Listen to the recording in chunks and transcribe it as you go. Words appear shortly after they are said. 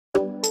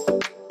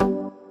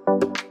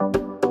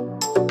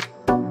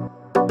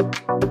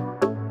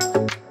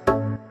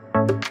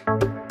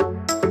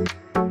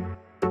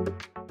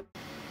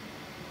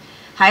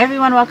Hi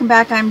everyone, welcome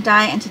back. I'm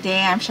Di, and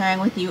today I'm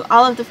sharing with you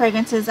all of the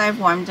fragrances I've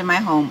warmed in my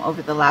home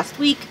over the last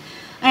week.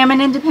 I am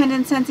an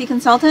independent Scentsy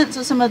consultant,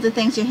 so some of the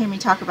things you'll hear me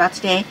talk about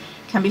today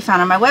can be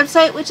found on my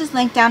website, which is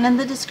linked down in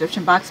the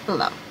description box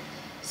below.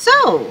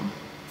 So,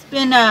 it's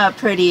been a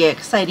pretty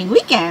exciting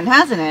weekend,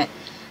 hasn't it?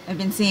 I've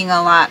been seeing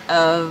a lot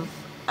of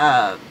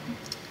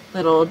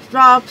little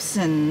drops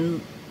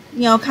and,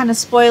 you know, kind of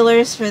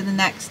spoilers for the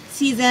next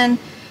season,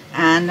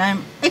 and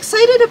I'm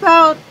excited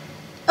about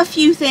a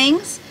few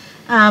things.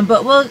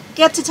 But we'll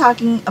get to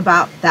talking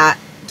about that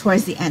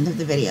towards the end of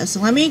the video.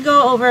 So let me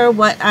go over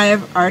what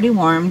I've already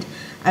warmed.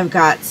 I've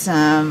got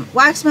some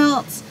wax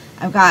melts,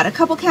 I've got a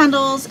couple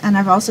candles, and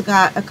I've also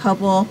got a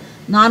couple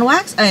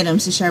non-wax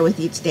items to share with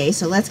you today.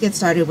 So let's get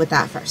started with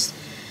that first.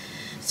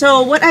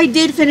 So what I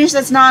did finish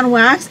that's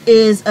non-wax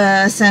is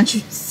a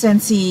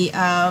Scentsy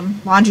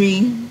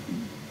laundry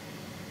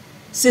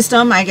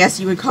system, I guess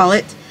you would call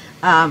it.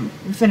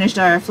 We finished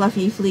our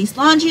Fluffy Fleece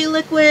Laundry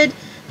Liquid,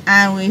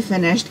 and we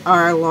finished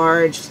our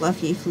large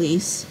Fluffy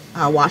Fleece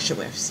washer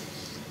whiffs.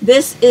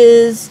 This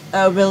is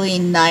a really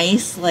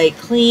nice, like,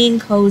 clean,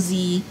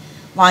 cozy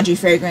laundry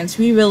fragrance.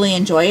 We really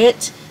enjoy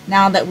it.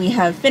 Now that we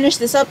have finished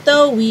this up,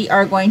 though, we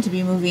are going to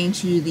be moving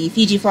to the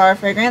Fiji Flower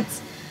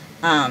fragrance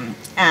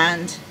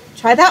and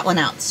try that one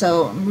out.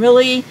 So I'm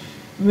really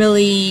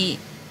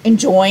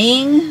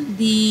enjoying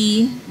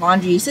the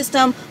laundry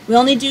system. We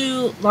only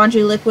do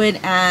laundry liquid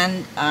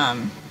and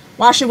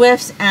washer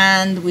whiffs,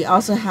 and we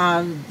also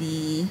have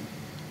the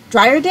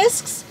dryer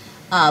discs,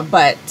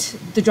 but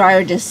the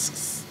dryer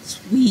discs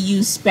we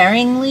use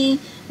sparingly.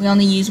 We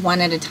only use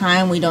one at a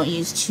time. We don't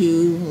use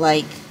two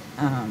like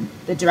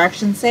the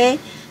directions say.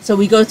 So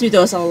we go through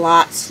those a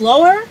lot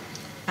slower,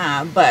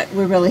 but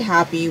we're really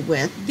happy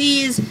with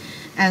these.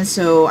 And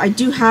so I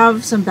do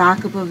have some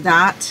backup of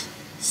that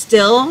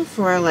still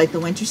for like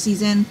the winter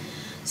season.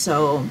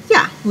 So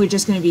yeah, we're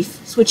just going to be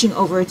switching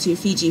over to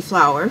Fiji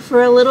Flower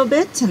for a little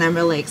bit, and I'm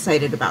really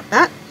excited about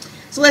that.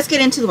 So let's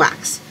get into the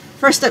wax.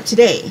 First up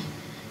today,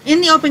 in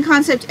the open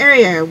concept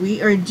area,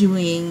 we are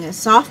doing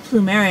Soft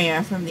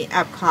Plumeria from the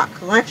Epcot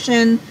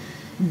collection.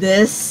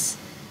 This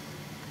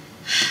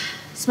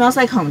smells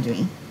like home to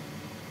me.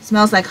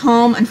 Smells like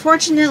home.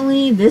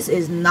 Unfortunately, this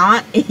is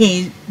not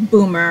a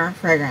boomer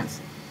fragrance.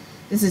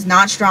 This is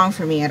not strong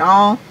for me at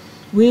all.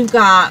 We've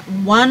got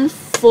one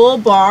full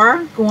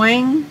bar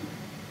going,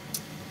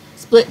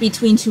 split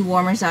between two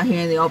warmers out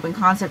here in the open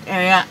concept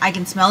area. I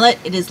can smell it.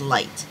 It is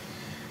light.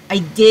 I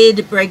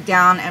did break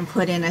down and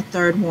put in a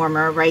third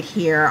warmer right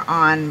here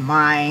on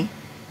my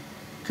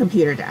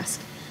computer desk.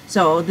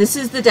 So this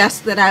is the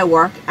desk that I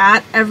work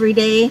at every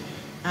day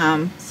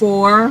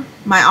for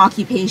my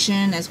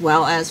occupation, as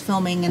well as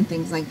filming and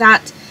things like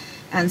that.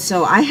 And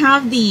so I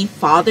have the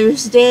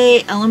Father's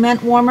Day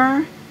element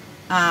warmer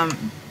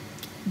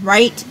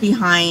right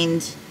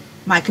behind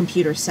my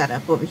computer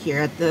setup over here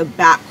at the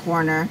back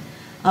corner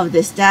of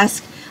this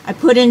desk. I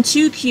put in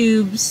 2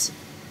 cubes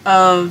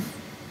of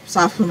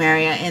Soft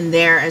Plumeria in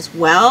there as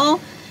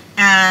well,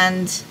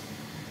 and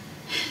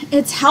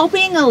it's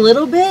helping a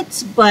little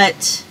bit,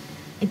 but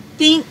I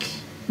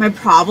think my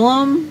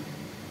problem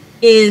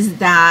is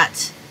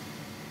that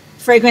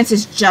fragrance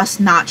is just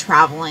not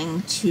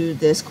traveling to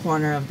this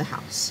corner of the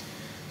house.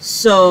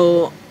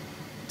 So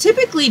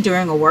typically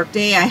during a work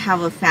day, I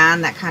have a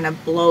fan that kind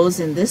of blows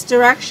in this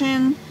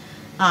direction.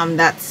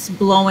 That's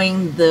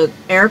blowing the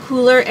air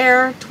cooler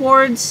air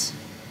towards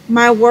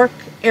my work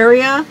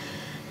area.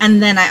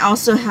 And then I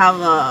also have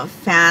a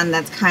fan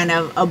that's kind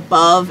of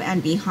above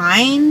and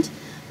behind,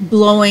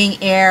 blowing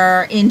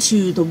air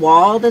into the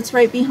wall that's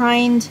right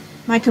behind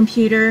my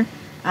computer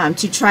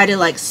to try to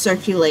like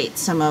circulate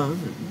some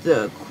of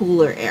the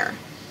cooler air.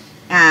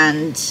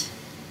 And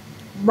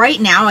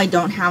right now I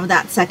don't have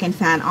that second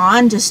fan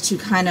on, just to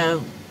kind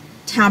of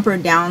tamper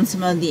down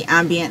some of the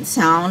ambient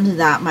sound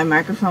that my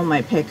microphone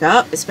might pick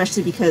up,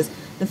 especially because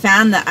the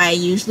fan that I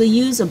usually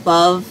use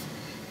above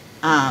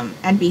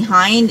and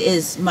behind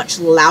is much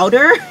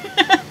louder.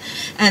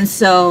 And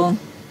so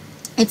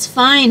it's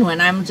fine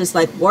when I'm just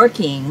like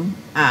working,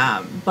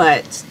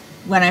 but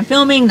when I'm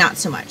filming, not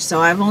so much. So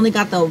I've only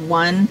got the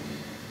one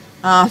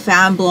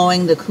fan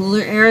blowing the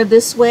cooler air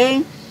this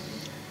way.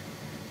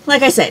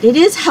 Like I said, it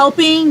is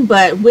helping,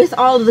 but with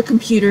all of the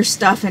computer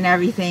stuff and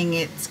everything,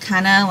 it's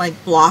kind of like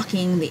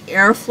blocking the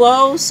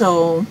airflow.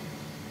 So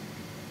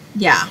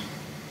yeah,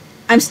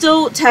 I'm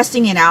still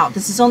testing it out.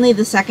 This is only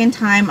the second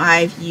time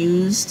I've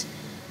used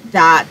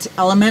that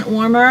element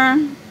warmer.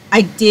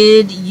 I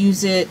did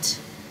use it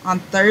on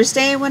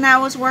Thursday when I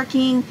was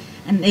working,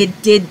 and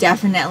it did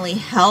definitely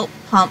help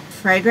pump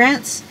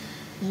fragrance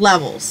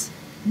levels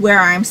where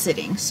I'm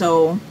sitting.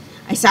 So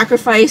I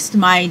sacrificed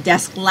my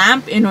desk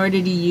lamp in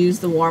order to use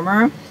the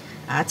warmer.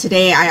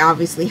 Today I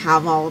obviously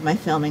have all of my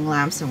filming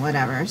lamps and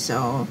whatever,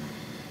 so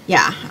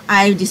yeah,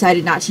 I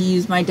decided not to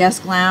use my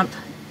desk lamp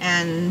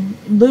in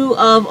lieu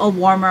of a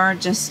warmer,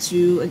 just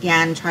to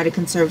again try to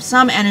conserve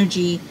some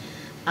energy.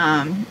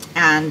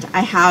 And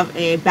I have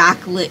a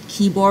backlit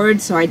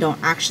keyboard, so I don't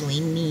actually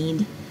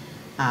need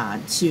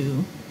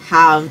to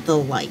have the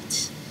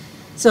light.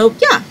 So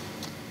yeah,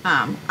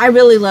 I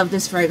really love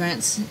this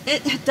fragrance.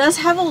 It does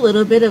have a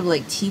little bit of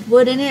like teak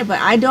wood in it, but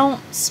I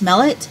don't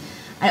smell it.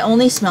 I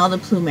only smell the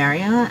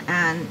plumeria,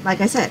 and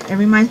like I said, it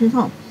reminds me of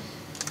home.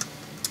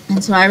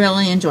 And so I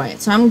really enjoy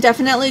it. So I'm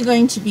definitely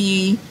going to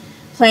be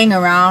playing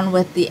around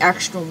with the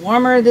extra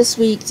warmer this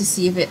week to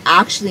see if it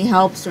actually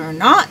helps or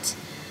not.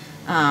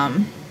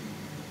 And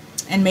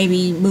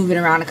maybe move it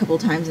around a couple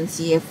times and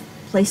see if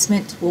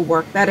placement will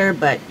work better.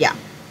 But yeah,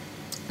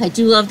 I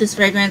do love this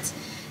fragrance.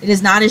 It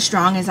is not as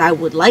strong as I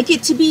would like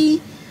it to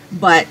be,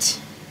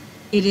 but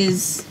it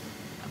is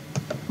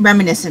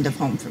reminiscent of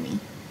home for me.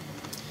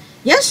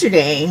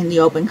 Yesterday in the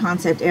open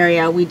concept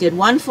area, we did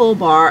one full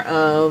bar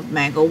of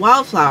Mango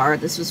Wildflower.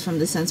 This was from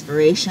the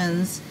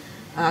Scentspirations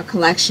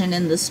collection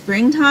in the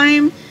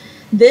springtime.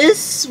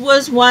 This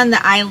was one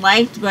that I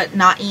liked, but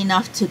not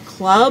enough to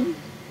club.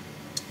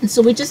 And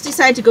so we just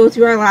decided to go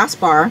through our last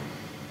bar.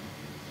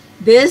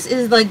 This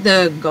is like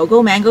the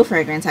Go-Go Mango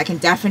fragrance. I can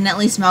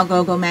definitely smell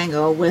Go-Go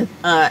Mango with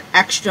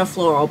extra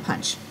floral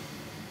punch.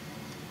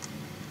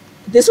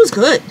 This was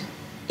good.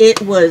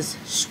 It was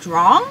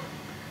strong.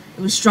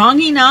 It was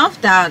strong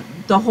enough that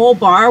the whole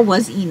bar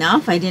was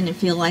enough. I didn't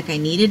feel like I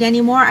needed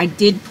any more. I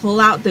did pull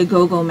out the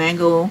Go-Go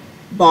Mango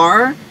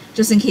bar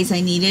just in case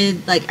I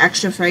needed like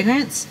extra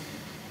fragrance,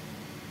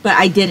 but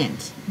I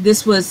didn't.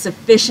 This was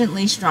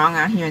sufficiently strong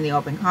out here in the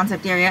open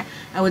concept area.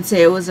 I would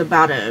say it was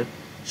about a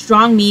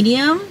strong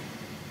medium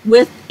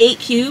with 8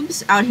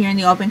 cubes out here in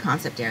the open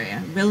concept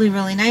area. Really,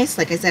 really nice.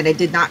 Like I said, I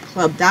did not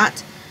club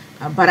that,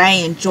 but I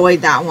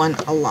enjoyed that one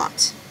a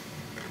lot.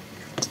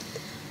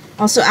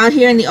 Also out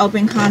here in the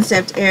open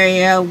concept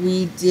area,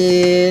 we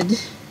did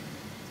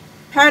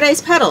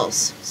Paradise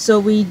Petals. So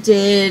we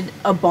did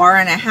a bar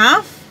and a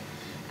half,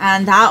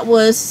 and that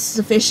was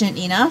sufficient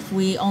enough.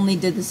 We only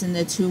did this in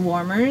the 2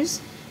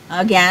 warmers.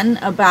 Again,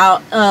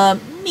 about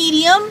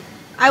medium,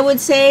 I would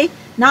say.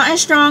 Not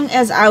as strong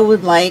as I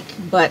would like,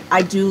 but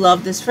I do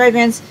love this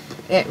fragrance.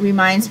 It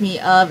reminds me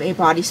of a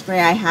body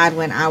spray I had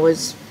when I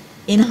was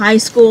in high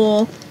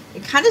school.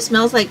 It kind of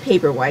smells like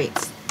Paper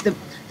Whites.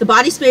 The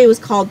body spray was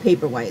called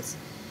Paper Whites.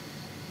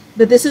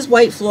 But this is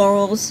white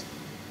florals.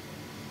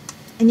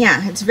 And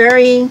yeah, it's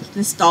very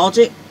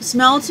nostalgic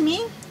smell to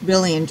me.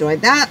 Really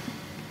enjoyed that.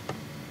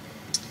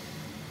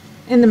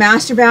 In the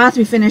master bath,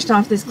 we finished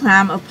off this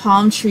clam of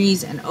Palm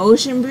Trees and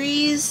Ocean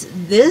Breeze.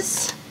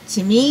 This,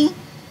 to me,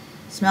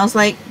 smells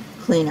like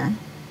cleaner.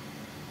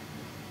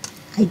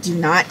 I do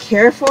not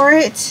care for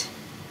it.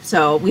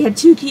 So we had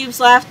 2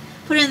 cubes left.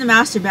 Put it in the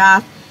master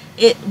bath.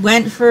 It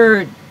went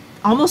for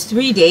almost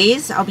 3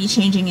 days. I'll be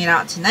changing it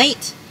out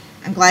tonight.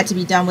 I'm glad to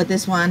be done with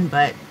this one,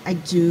 but I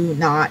do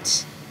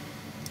not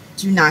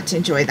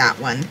enjoy that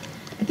one.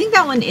 I think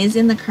that one is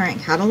in the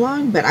current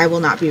catalog, but I will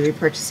not be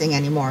repurchasing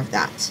any more of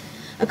that.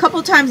 A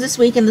couple times this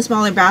week in the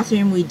smaller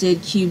bathroom, we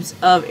did cubes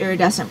of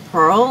Iridescent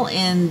Pearl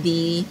in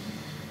the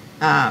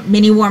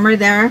mini warmer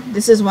there.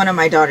 This is one of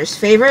my daughter's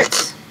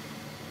favorites.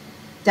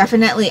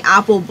 Definitely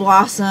apple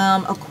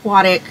blossom,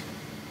 aquatic.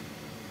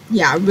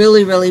 Yeah,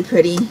 really, really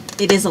pretty.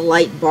 It is a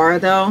light bar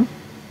though,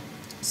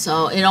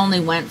 so it only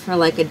went for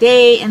like a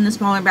day in the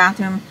smaller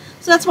bathroom.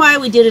 So that's why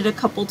we did it a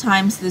couple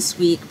times this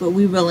week, but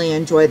we really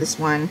enjoy this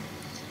one.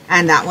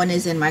 And that one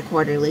is in my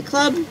quarterly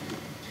club.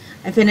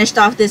 I finished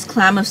off this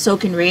clam of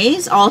Soak and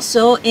Raise,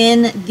 also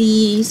in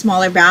the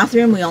smaller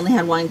bathroom. We only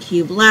had 1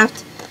 cube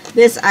left.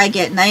 This I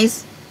get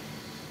nice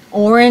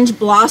orange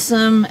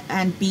blossom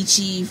and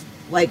beachy,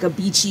 like a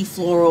beachy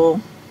floral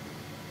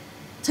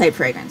type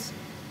fragrance.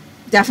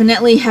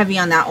 Definitely heavy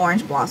on that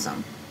orange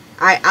blossom.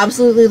 I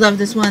absolutely love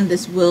this one.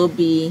 This will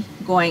be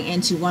going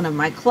into one of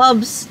my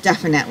clubs,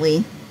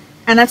 definitely.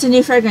 And that's a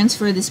new fragrance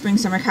for the spring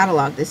summer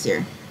catalog this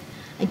year.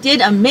 I did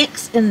a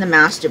mix in the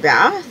master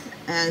bath,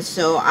 and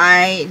so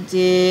I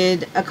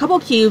did a couple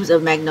cubes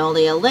of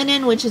Magnolia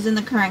Linen, which is in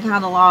the current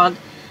catalog.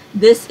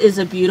 This is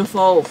a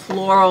beautiful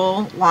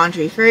floral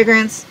laundry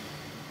fragrance.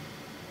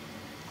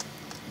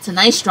 It's a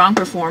nice strong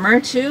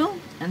performer too,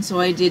 and so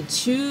I did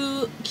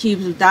 2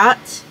 cubes of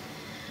that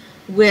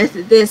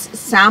with this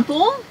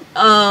sample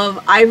of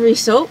ivory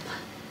soap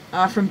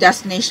from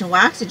Destination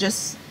Wax. It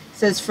just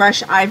says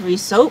fresh ivory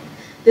soap.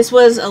 This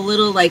was a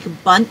little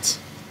like bunt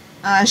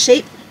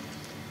shape,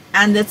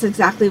 and that's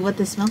exactly what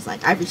this smells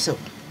like, ivory soap.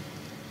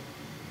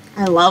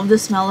 I love the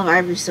smell of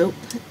ivory soap.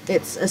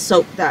 It's a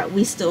soap that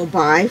we still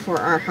buy for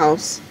our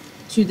house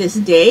to this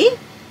day,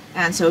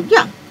 and so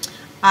yeah,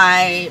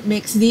 I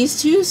mixed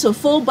these 2, so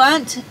full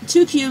bunt,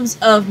 2 cubes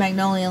of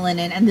Magnolia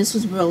Linen, and this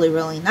was really,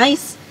 really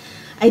nice.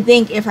 I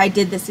think if I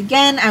did this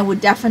again, I would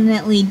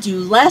definitely do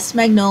less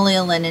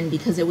Magnolia Linen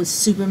because it was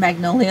super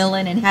Magnolia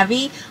Linen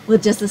heavy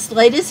with just the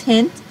slightest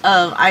hint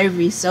of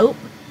ivory soap.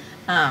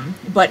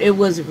 But it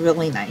was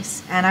really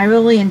nice, and I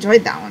really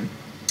enjoyed that one.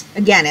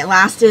 Again, it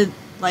lasted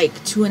like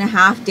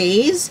 2.5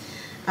 days.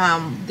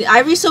 The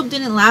ivory soap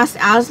didn't last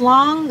as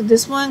long.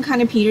 This one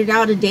kind of petered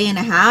out a day and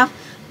a half,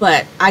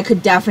 but I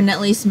could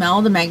definitely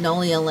smell the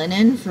Magnolia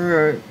Linen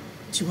for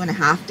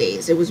 2.5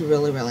 days. It was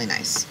really, really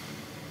nice.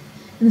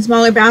 In the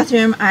smaller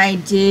bathroom, I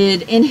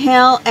did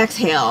Inhale,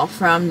 Exhale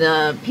from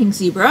the Pink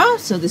Zebra.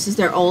 So this is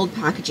their old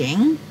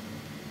packaging.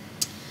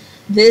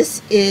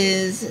 This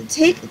is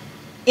take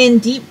in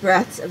deep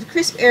breaths of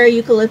crisp air,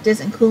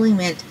 eucalyptus, and cooling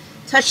mint,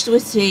 touched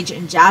with sage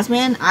and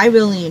jasmine. I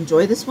really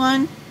enjoy this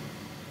one.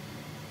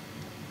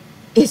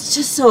 It's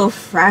just so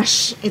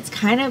fresh. It's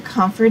kind of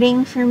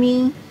comforting for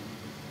me.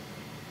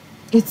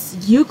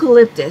 It's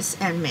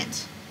eucalyptus and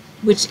mint,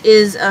 which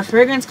is a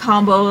fragrance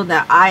combo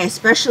that I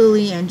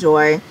especially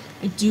enjoy.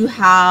 I do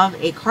have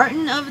a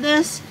carton of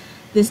this.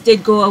 This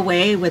did go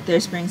away with their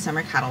spring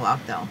summer catalog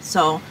though.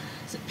 So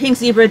Pink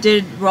Zebra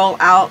did roll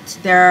out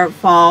their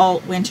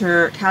fall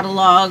winter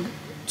catalog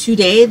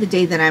today, the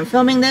day that I'm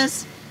filming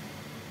this.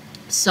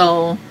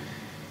 So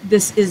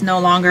this is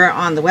no longer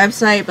on the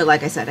website, but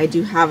like I said, I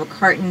do have a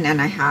carton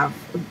and I have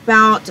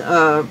about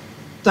a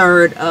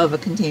third of a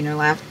container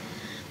left.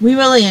 We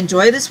really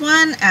enjoy this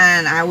one,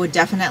 and I would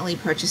definitely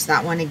purchase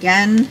that one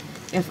again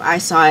if I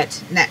saw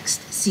it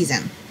next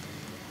season.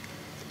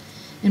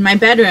 In my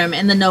bedroom,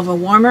 in the Nova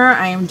Warmer,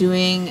 I am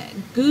doing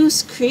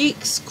Goose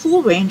Creek's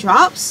Cool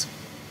Raindrops.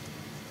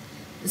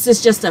 This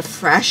is just a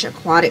fresh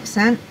aquatic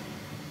scent.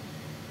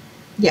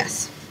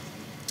 Yes.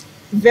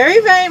 Very,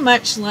 very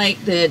much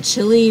like the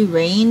chilly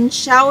rain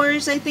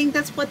showers, I think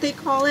that's what they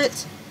call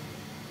it.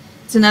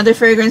 It's another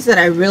fragrance that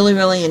I really,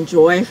 really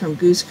enjoy from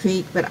Goose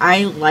Creek, but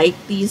I like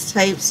these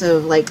types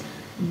of like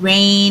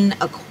rain,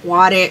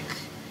 aquatic,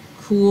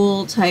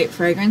 cool type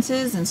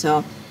fragrances. And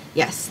so,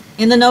 yes,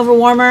 in the Nova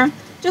Warmer,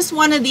 just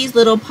one of these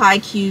little pie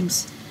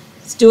cubes.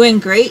 It's doing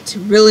great.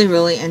 Really,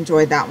 really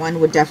enjoyed that one.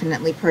 Would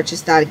definitely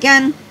purchase that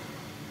again.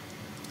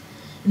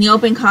 In the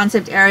open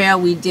concept area,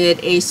 we did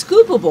a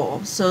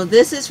scoopable. So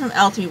this is from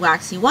L3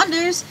 Waxy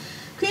Wonders,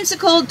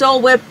 Creamsicle,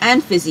 Dole Whip,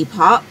 and Fizzy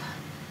Pop.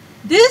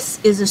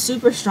 This is a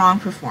super strong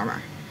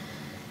performer.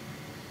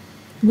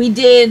 We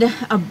did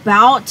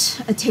about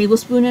 1.5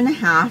 tablespoons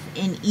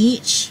in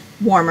each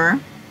warmer.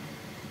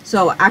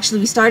 So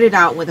actually we started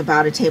out with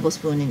about 1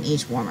 tablespoon in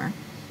each warmer.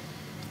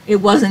 It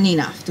wasn't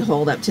enough to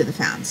hold up to the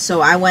fans.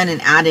 So I went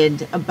and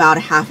added about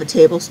 1/2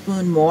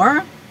 tablespoon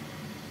more.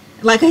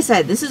 Like I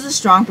said, this is a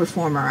strong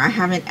performer. I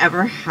haven't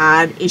ever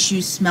had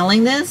issues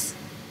smelling this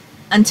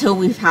until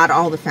we've had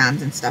all the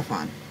fans and stuff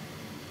on.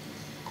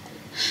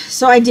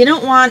 So I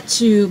didn't want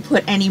to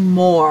put any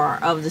more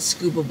of the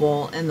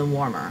scoopable in the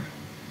warmer.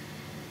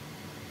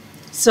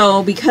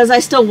 So because I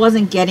still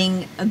wasn't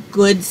getting a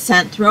good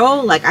scent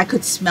throw, like I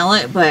could smell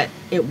it, but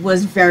it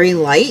was very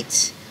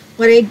light,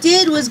 what I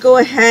did was go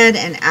ahead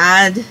and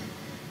add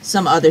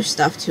some other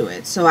stuff to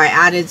it. So I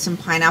added some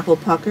pineapple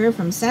pucker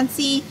from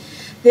Scentsy.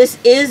 This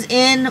is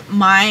in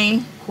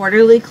my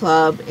quarterly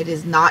club. It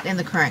is not in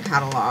the current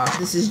catalog.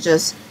 This is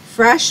just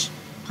fresh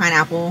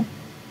pineapple.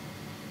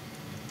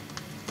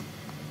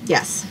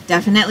 Yes,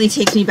 definitely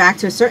takes me back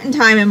to a certain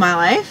time in my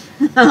life.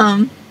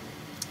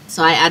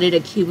 So I added a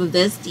cube of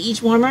this to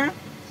each warmer.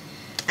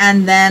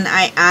 And then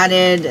I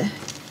added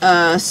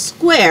a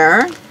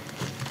square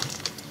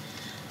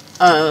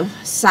of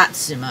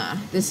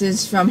Satsuma. This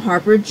is from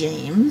Harper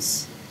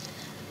James.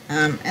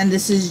 And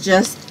this is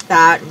just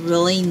that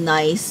really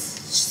nice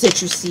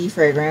citrusy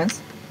fragrance.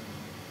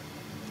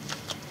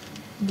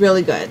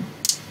 Really good.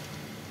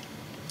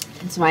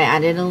 And so I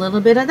added a little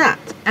bit of that.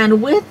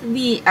 And with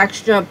the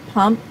extra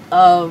pump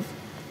of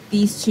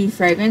these two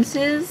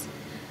fragrances,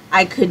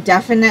 I could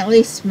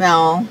definitely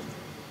smell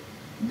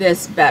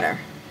this better.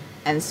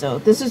 And so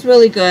this is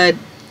really good.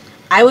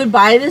 I would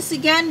buy this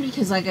again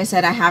because like I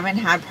said, I haven't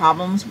had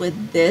problems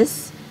with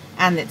this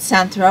and its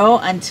scent throw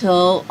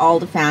until all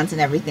the fans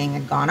and everything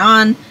had gone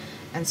on.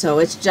 And so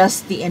it's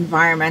just the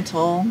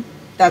environmental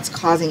that's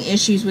causing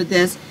issues with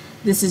this.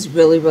 This is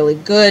really, really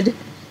good.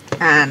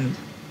 And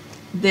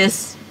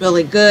this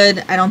really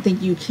good. I don't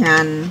think you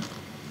can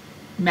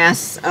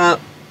mess up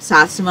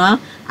Satsuma.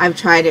 I've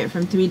tried it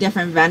from 3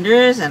 different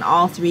vendors and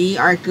all 3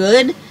 are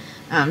good.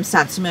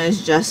 Satsuma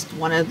is just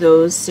one of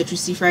those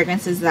citrusy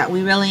fragrances that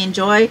we really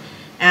enjoy.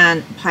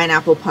 And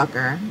pineapple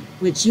pucker,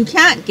 which you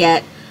can't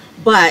get,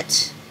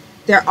 but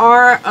there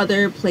are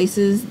other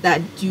places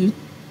that do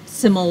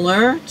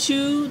similar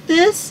to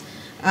this,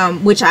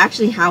 which I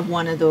actually have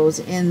one of those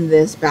in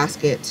this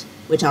basket,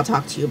 which I'll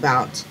talk to you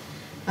about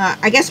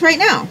I guess right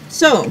now.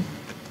 So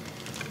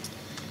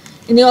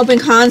in the open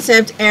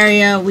concept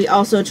area, we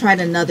also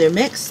tried another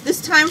mix,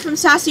 this time from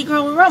Sassy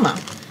Girl Aroma.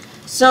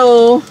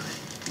 So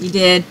we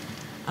did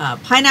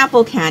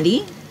pineapple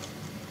candy.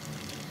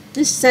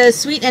 This says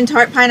sweet and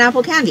tart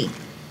pineapple candy.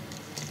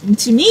 And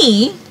to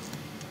me,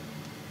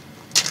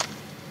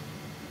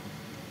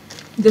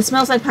 this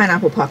smells like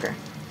pineapple pucker.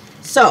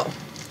 So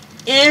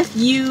if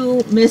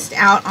you missed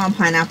out on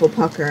pineapple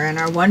pucker and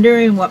are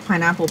wondering what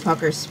pineapple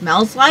pucker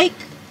smells like,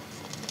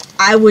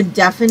 I would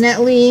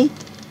definitely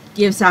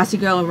give Sassy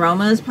Girl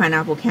Aroma's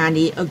pineapple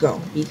candy a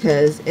go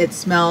because it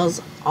smells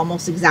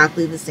almost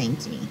exactly the same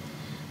to me.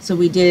 So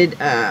we did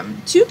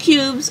 2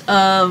 cubes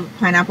of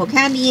pineapple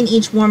candy in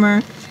each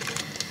warmer,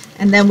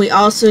 and then we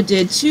also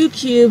did 2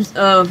 cubes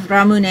of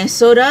Ramune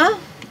soda,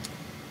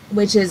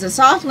 which is a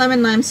soft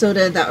lemon lime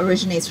soda that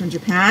originates from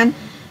Japan.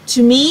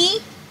 To me,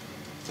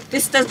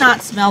 this does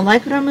not smell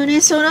like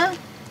Ramune soda.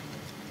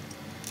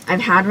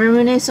 I've had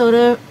Ramune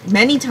soda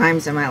many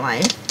times in my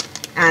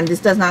life, and this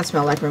does not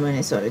smell like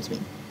Ramune soda to me.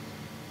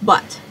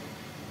 But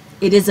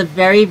it is a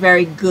very,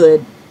 very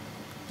good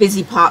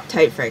fizzy pop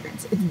type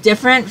fragrance. It's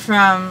different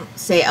from,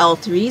 say,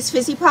 L3's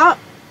fizzy pop.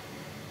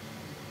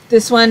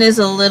 This one is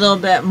a little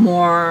bit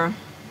more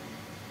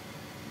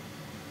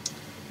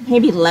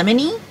maybe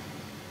lemony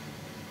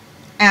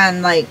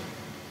and like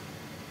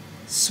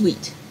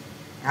sweet,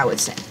 I would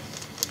say.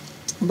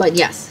 But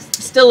yes,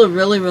 still a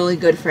really, really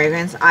good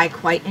fragrance. I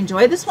quite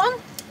enjoy this one.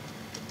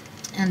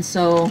 And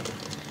so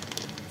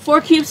 4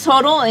 cubes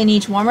total in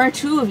each warmer,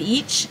 2 of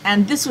each,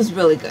 and this was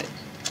really good.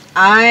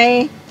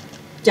 I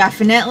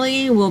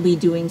definitely will be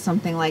doing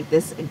something like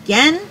this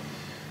again.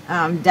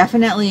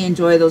 Definitely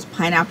enjoy those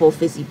pineapple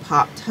fizzy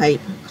pop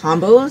type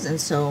combos, and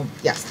so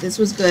yes, this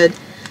was good.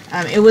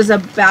 It was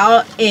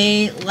about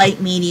a light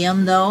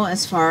medium though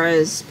as far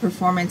as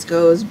performance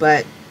goes,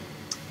 but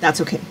that's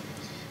okay.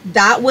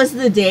 That was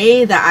the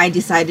day that I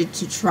decided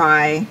to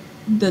try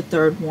the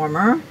 3rd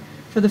warmer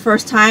for the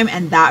first time,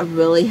 and that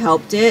really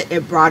helped it.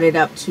 It brought it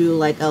up to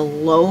like a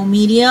low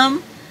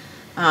medium,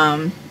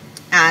 and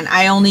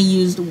I only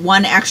used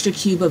 1 extra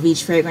cube of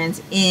each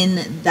fragrance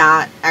in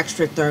that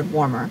extra 3rd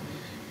warmer,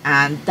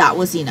 and that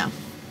was enough.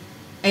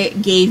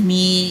 It gave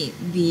me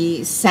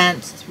the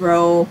scent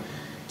throw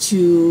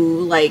to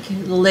like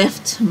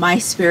lift my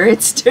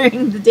spirits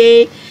during the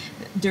day,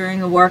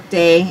 during a work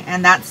day,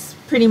 and that's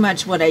pretty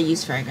much what I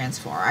use fragrance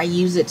for. I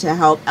use it to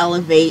help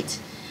elevate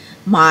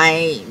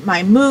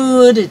my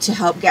mood, to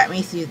help get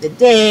me through the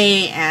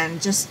day,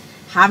 and just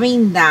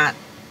having that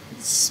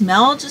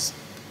smell just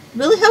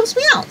really helps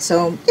me out.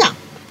 So yeah,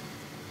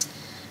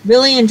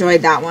 really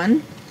enjoyed that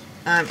one.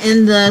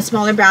 In the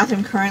smaller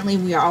bathroom currently,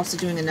 we are also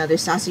doing another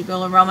Sassy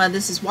Girl Aroma.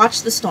 This is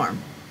Watch the Storm.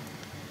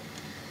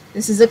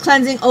 This is a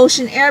cleansing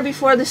ocean air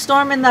before the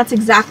storm, and that's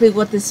exactly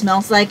what this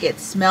smells like. It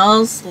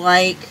smells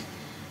like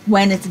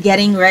when it's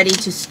getting ready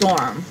to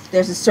storm.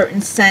 There's a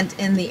certain scent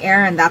in the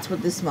air, and that's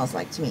what this smells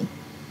like to me.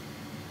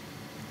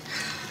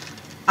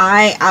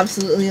 I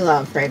absolutely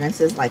love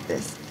fragrances like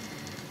this.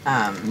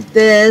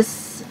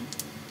 This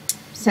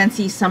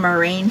Scentsy Summer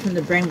Rain from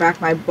the Bring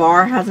Back My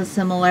Bar has a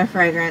similar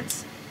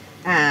fragrance.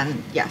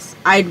 And yes,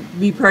 I'd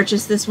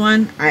repurchase this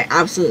one. I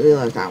absolutely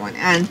love that one.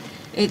 And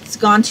it's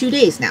gone 2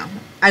 days now.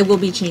 I will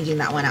be changing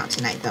that one out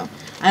tonight though.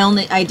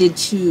 I did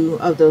 2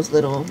 of those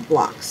little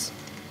blocks.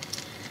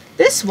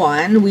 This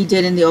one we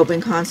did in the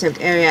open concept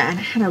area, and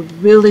I had a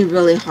really,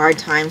 really hard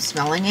time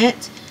smelling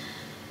it.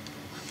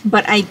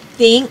 But I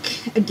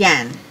think,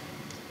 again,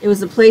 it was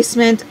the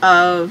placement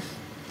of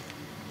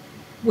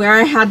where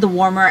I had the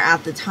warmer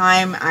at the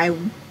time. I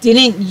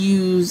didn't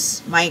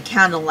use my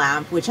candle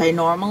lamp, which I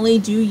normally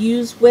do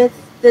use with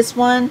this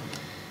one,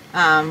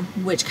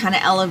 which kind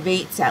of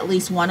elevates at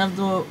least one of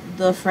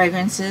the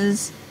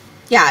fragrances.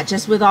 Yeah,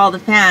 just with all the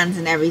fans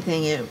and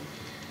everything,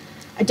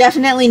 I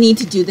definitely need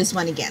to do this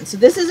one again. So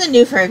this is a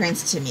new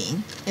fragrance to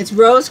me. It's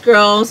Rose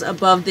Girls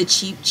Above the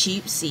Cheap,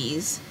 Cheap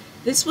Seas.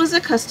 This was a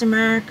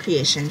customer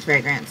creation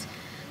fragrance.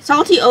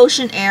 Salty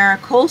Ocean Air,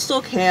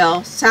 Coastal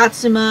Kale,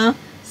 Satsuma,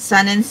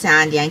 Sun and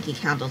Sand, Yankee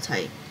Candle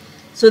type.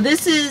 So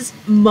this is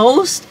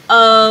most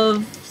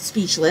of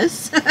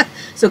Speechless.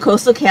 So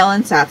Coastal Kale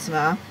and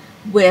Satsuma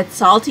with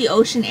Salty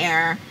Ocean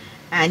Air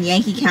and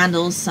Yankee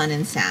Candle's Sun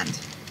and Sand.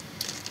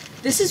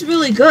 This is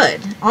really good.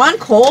 On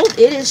cold,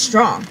 it is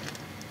strong.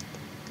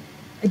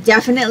 I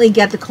definitely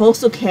get the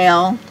Coastal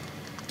Kale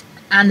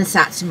and the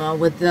Satsuma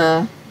with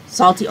the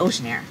Salty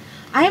Ocean Air.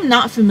 I am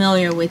not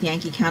familiar with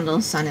Yankee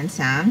Candle's Sun and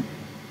Sand.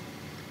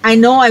 I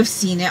know I've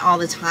seen it all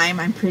the time.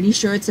 I'm pretty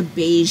sure it's a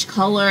beige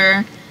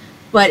color,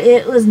 but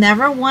it was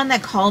never one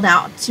that called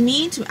out to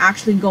me to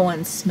actually go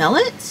and smell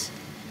it.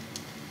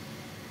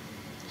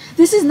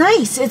 This is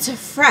nice. It's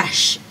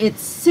fresh.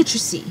 It's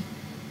citrusy.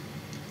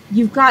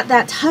 You've got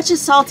that touch of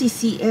salty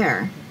sea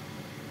air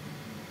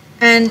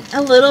and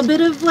a little bit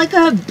of like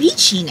a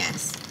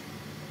beachiness.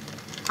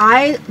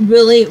 I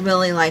really,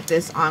 really like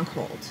this on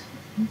cold,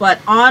 but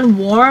on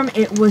warm,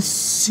 it was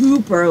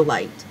super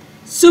light,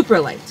 super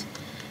light.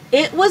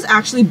 It was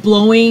actually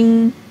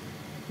blowing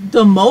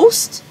the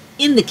most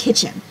in the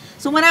kitchen.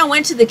 So when I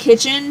went to the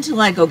kitchen to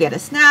like go get a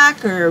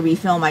snack or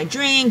refill my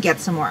drink, get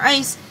some more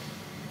ice,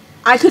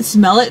 I could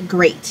smell it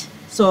great.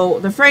 So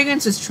the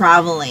fragrance is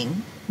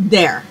traveling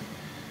there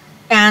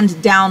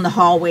and down the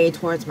hallway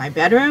towards my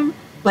bedroom,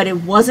 but it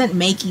wasn't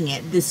making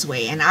it this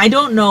way. And I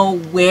don't know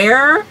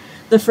where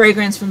the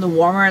fragrance from the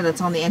warmer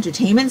that's on the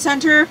entertainment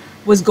center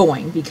was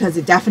going, because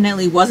it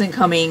definitely wasn't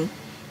coming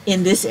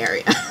in this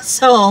area.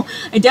 So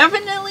I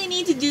definitely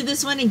need to do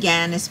this one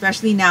again,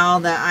 especially now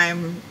that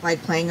I'm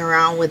like playing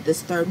around with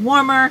this 3rd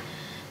warmer,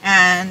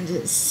 and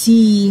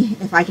see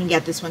if I can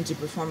get this one to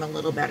perform a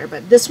little better.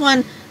 But this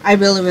one I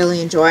really,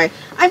 really enjoy.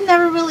 I've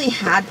never really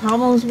had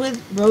problems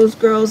with Rose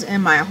Girls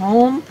in my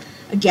home.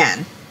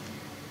 Again,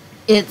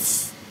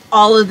 it's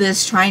all of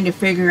this trying to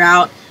figure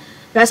out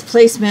best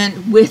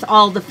placement with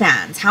all the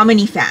fans. How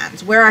many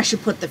fans? Where I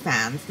should put the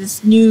fans?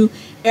 This new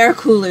air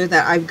cooler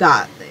that I've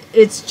got.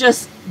 it's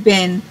just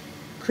been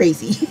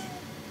crazy.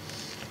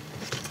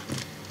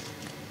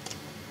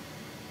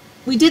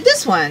 We did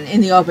this one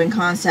in the open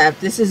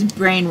concept. This is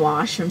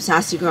Brainwash from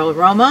Sassy Girl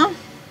Aroma.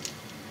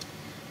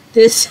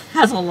 This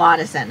has a lot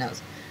of scent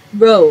notes.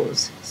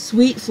 Rose,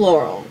 sweet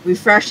floral,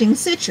 refreshing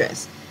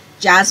citrus,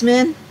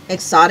 jasmine,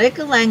 exotic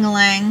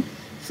ylang-ylang,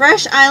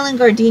 fresh island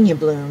gardenia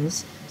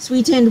blooms,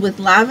 sweetened with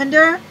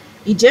lavender,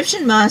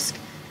 Egyptian musk,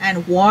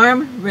 and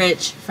warm,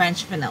 rich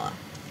French vanilla.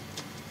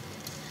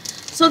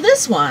 So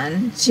this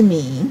one, to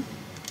me,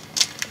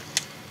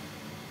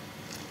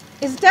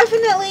 is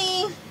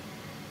definitely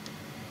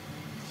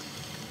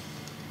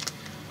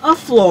a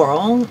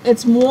floral.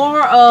 It's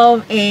more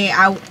of a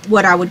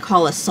what I would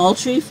call a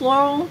sultry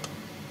floral.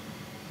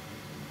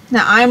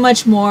 Now I'm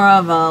much more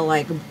of a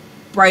like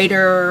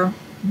brighter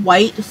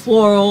white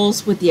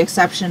florals, with the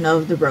exception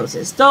of the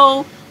roses,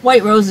 though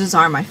white roses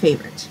are my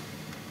favorite.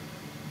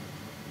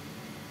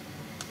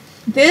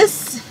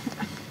 This,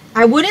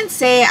 I wouldn't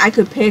say I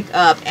could pick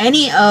up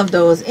any of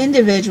those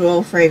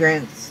individual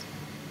fragrance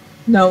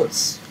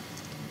notes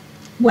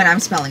when I'm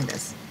smelling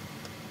this.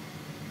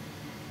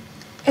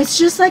 It's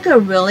just like a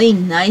really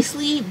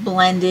nicely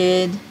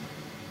blended,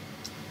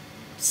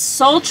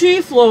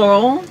 sultry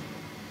floral,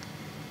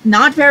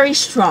 not very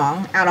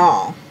strong at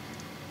all.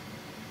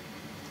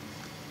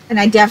 And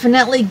I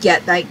definitely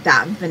get like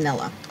that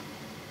vanilla.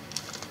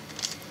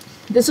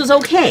 This was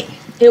okay.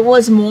 It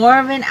was more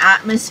of an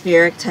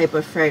atmospheric type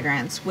of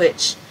fragrance,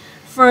 which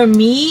for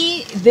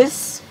me,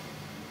 this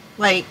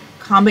like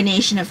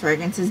combination of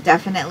fragrances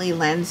definitely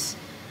lends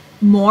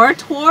more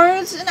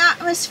towards an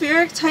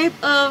atmospheric type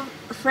of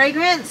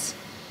fragrance.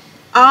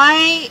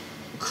 I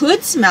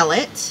could smell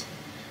it.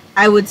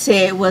 I would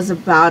say it was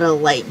about a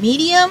light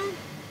medium.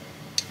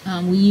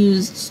 We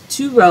used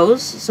 2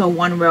 rows, so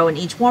 1 row in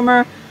each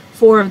warmer,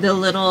 4 of the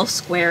little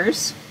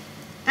squares,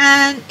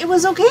 and it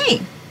was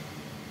okay.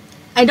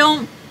 I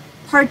don't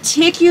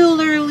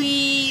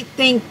particularly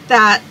think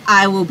that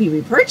I will be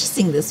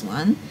repurchasing this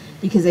one,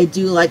 because I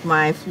do like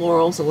my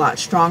florals a lot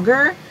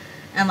stronger.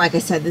 And like I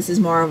said, this is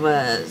more of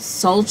a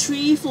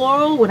sultry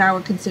floral, what I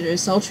would consider a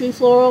sultry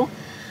floral.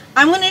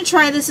 I'm going to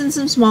try this in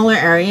some smaller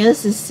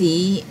areas to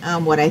see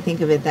what I think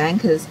of it then,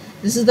 because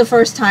this is the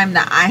first time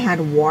that I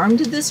had warmed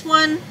this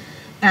one.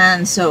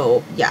 And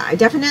so, yeah, I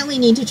definitely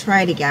need to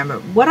try it again.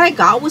 But what I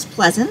got was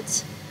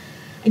pleasant.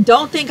 I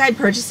don't think I'd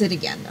purchase it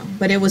again, though,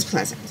 but it was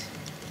pleasant.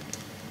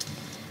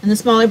 In the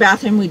smaller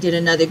bathroom, we did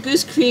another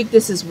Goose Creek.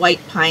 This is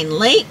White Pine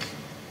Lake.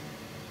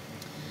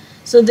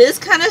 So this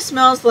kind of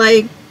smells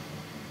like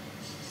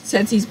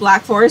Scentsy's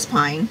Black Forest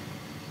Pine,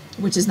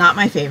 which is not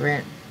my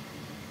favorite.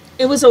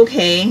 It was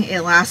okay.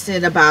 It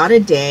lasted about a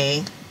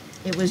day.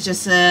 It was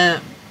just a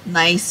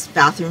nice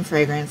bathroom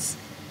fragrance.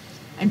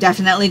 I'm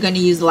definitely going to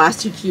use the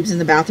last 2 cubes in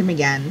the bathroom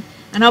again,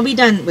 and I'll be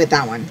done with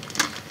that one,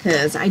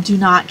 because I do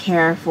not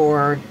care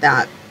for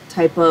that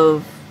type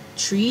of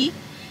tree.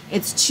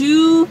 It's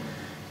too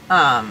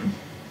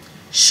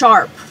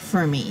sharp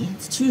for me.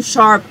 It's too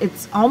sharp.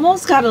 It's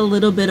almost got a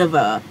little bit of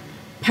a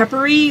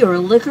peppery or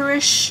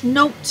licorice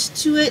note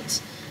to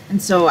it, and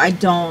so I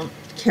don't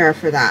care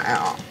for that at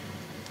all.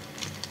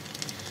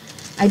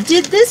 I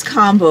did this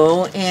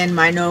combo in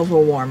my Nova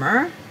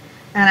Warmer,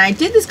 and I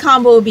did this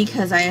combo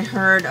because I had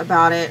heard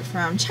about it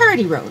from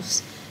Charity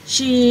Rose.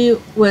 She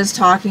was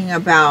talking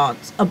about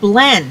a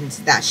blend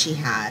that she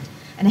had,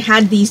 and it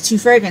had these 2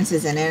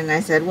 fragrances in it, and I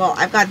said, well,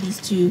 I've got these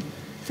 2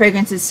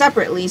 fragrances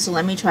separately, so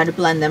let me try to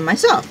blend them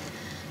myself.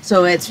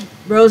 So it's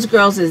Rose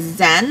Girls is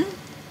Zen,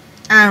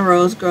 and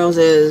Rose Girls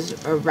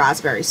is a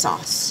Raspberry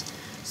Sauce.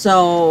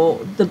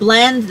 So the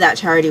blend that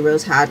Charity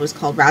Rose had was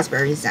called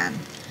Raspberry Zen.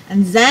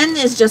 And Zen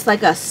is just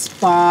like a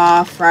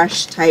spa,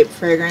 fresh type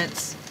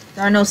fragrance.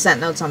 There are no scent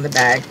notes on the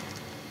bag.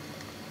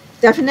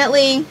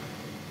 Definitely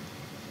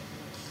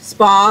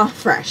spa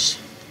fresh.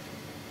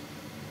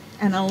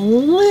 And a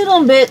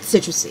little bit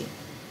citrusy.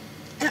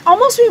 It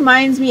almost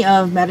reminds me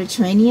of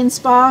Mediterranean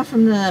Spa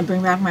from the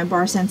Bring Back My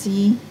Bar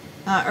Scentsy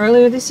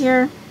earlier this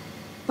year.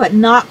 But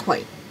not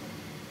quite.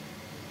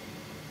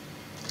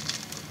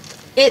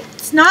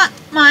 It's not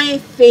my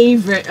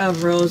favorite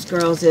of Rose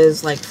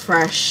Girls' like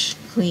fresh,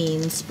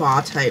 clean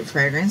spa type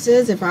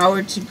fragrances. If I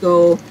were to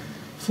go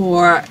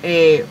for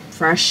a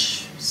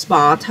fresh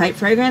spa type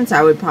fragrance,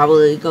 I would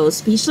probably go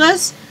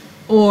Speechless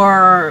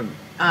or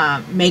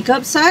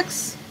Makeup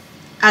Sex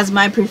as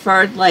my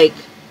preferred like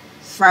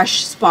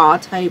fresh spa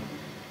type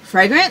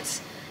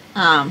fragrance.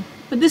 But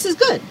this is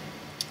good.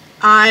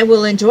 I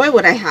will enjoy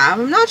what I have.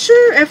 I'm not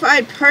sure if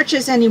I'd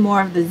purchase any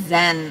more of the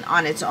Zen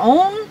on its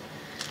own,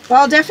 but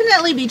I'll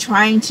definitely be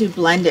trying to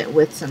blend it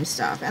with some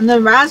stuff. And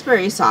the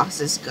raspberry sauce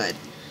is good.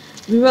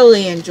 We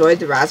really enjoyed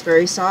the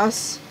raspberry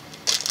sauce.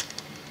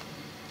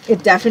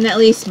 It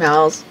definitely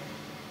smells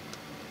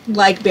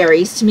like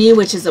berries to me,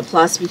 which is a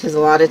plus, because a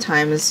lot of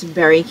times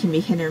berry can be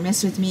hit or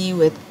miss with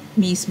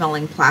me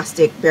smelling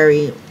plastic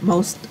berry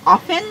most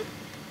often.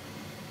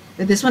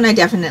 But this one I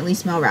definitely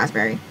smell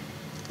raspberry.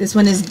 This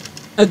one is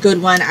a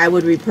good one. I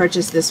would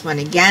repurchase this one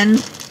again.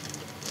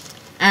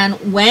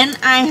 And when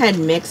I had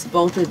mixed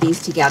both of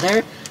these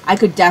together, I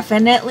could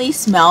definitely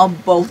smell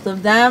both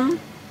of them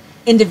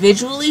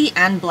individually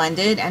and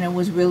blended, and it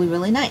was really,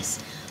 really nice.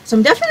 So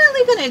I'm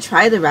definitely going to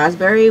try the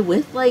raspberry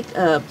with like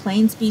a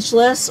plain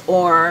Speechless,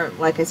 or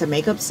like I said,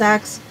 Makeup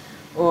Sex,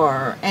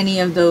 or any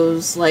of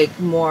those like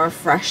more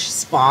fresh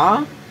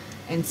spa,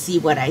 and see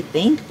what I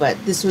think.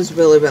 But this was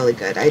really, really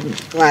good. I'm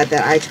glad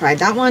that I tried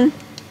that one.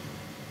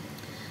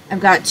 I've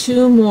got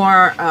two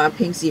more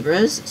pink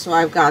zebras. So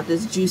I've got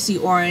this Juicy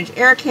Orange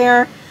Air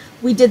Care.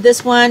 We did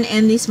this one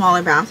in the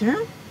smaller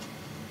bathroom.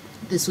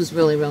 This was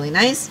really, really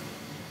nice.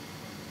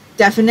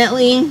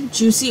 Definitely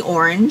juicy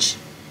orange.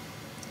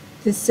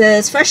 This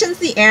says freshens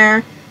the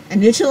air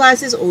and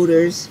neutralizes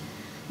odors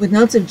with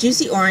notes of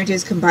juicy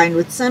oranges combined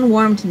with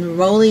sun-warmed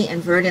neroli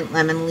and verdant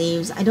lemon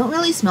leaves. I don't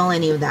really smell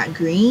any of that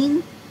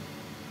green.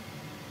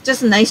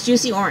 Just a nice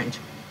juicy orange.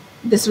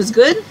 This was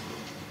good.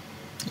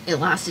 It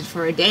lasted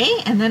for a day,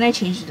 and then I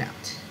changed it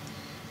out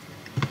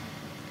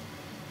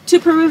to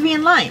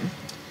Peruvian lime.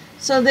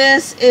 So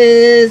this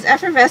is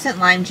effervescent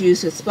lime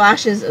juice with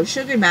splashes of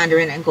sugared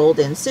mandarin and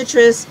golden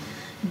citrus.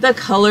 The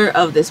color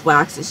of this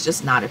wax is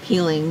just not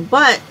appealing,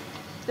 but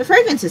the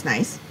fragrance is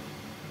nice.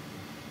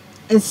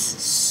 It's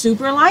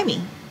super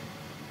limey,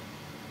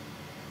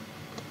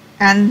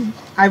 and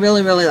I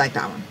really, really like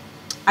that one.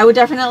 I would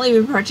definitely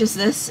repurchase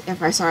this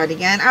if I saw it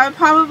again. I would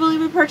probably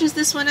repurchase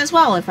this one as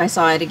well if I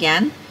saw it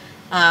again.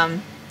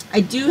 I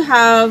do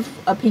have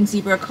a pink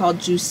zebra called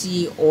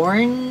Juicy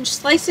Orange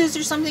Slices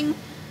or something,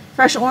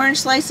 fresh orange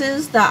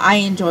slices, that I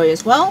enjoy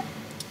as well.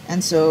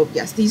 And so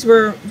yes, these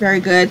were very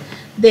good.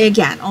 They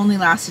again only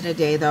lasted a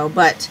day though,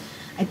 but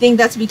I think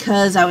that's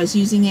because I was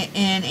using it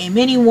in a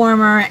mini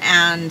warmer,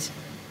 and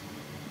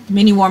the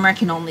mini warmer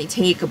can only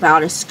take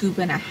about a scoop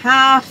and a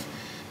half.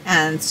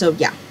 And so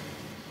yeah,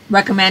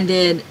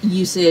 recommended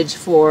usage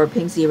for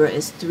pink zebra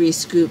is 3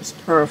 scoops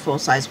per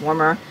full-size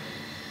warmer.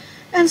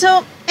 And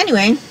so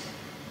anyway,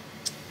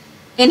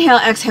 Inhale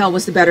Exhale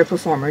was the better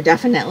performer,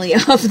 definitely,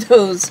 of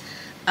those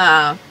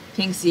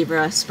pink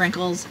zebra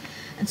sprinkles.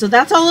 And so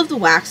that's all of the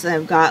wax that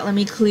I've got. Let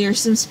me clear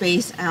some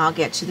space and I'll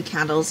get to the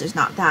candles. There's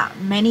not that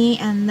many,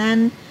 and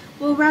then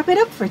we'll wrap it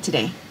up for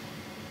today.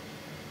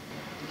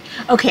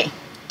 Okay,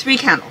 3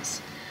 candles.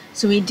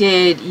 So we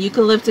did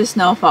Eucalyptus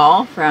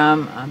Snowfall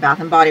from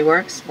Bath & Body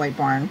Works, White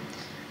Barn.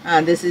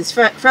 This is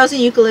Frozen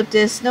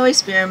Eucalyptus, Snowy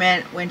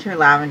Spearmint, Winter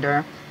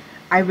Lavender.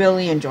 I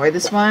really enjoy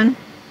this one.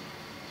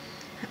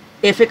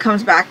 If it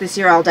comes back this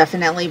year, I'll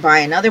definitely buy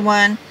another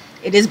one.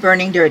 It is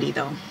burning dirty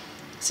though,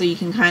 so you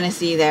can kind of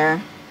see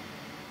there.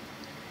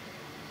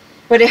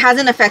 But it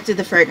hasn't affected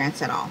the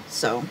fragrance at all.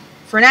 So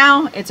for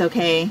now, it's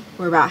okay.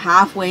 We're about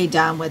halfway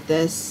done with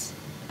this.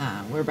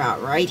 We're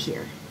about right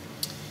here.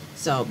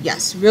 So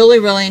yes, really,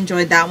 really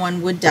enjoyed that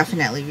one. Would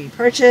definitely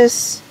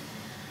repurchase.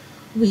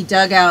 We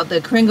dug out the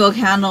Kringle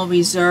Candle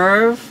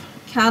Reserve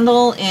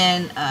candle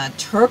in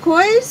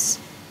turquoise.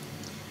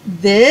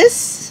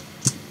 This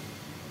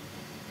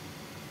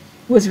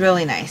was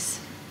really nice.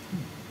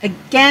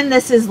 Again,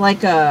 this is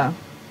like a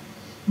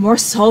more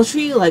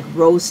sultry, like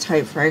rose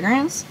type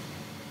fragrance.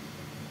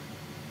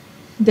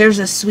 There's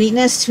a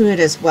sweetness to it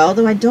as well,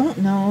 though I don't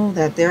know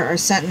that there are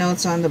scent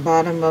notes on the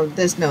bottom of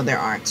this. No, there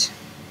aren't.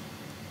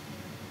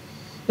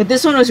 But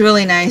this one was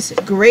really nice.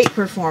 Great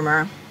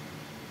performer.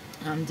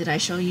 Did I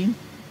show you?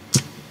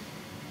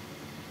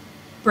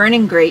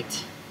 Burning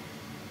great.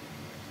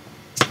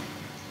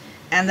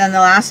 And then the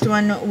last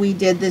one we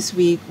did this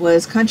week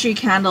was Country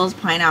Candles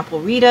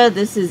Pineapple Rita.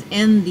 This is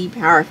in the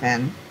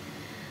paraffin.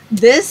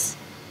 This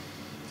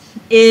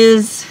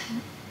is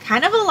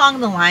kind of along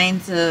the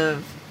lines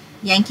of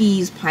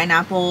Yankees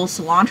Pineapple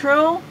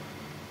Cilantro,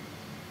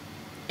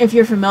 if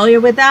you're familiar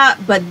with that,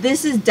 but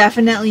this is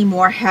definitely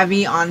more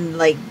heavy on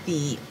like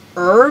the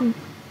herb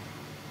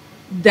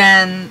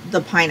than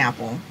the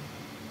pineapple.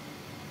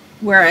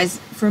 Whereas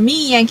for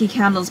me, Yankee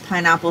Candle's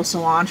Pineapple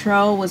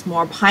Cilantro was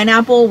more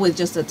pineapple with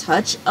just a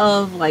touch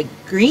of like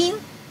green.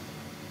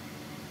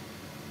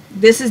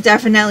 This is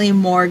definitely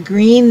more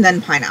green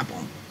than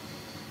pineapple.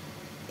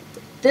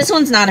 This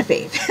one's not a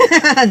fave.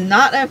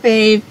 Not a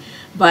fave,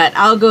 but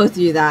I'll go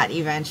through that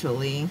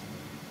eventually.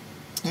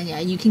 And yeah,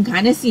 you can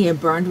kind of see it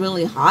burned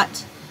really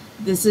hot.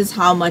 This is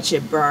how much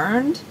it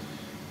burned.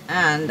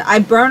 And I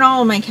burn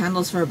all of my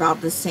candles for about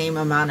the same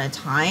amount of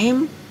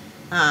time.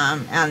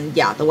 And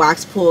yeah, the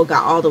wax pool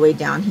got all the way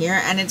down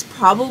here, and it's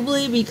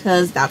probably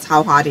because that's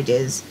how hot it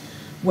is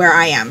where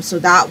I am. So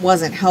that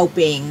wasn't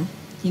helping,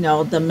 you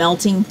know, the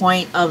melting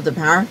point of the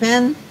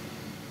paraffin.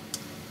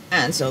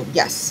 And so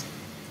yes,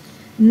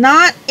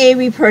 not a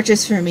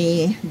repurchase for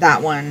me,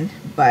 that one,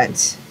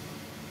 but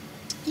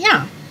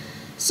yeah.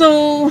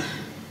 So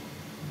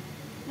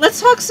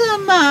let's talk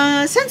some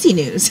Scentsy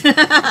news.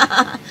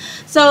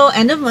 So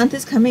end of month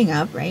is coming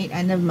up, right?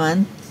 End of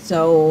month.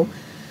 So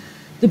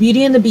the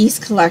Beauty and the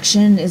Beast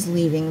collection is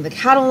leaving the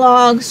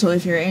catalog, so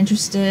if you're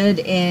interested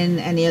in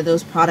any of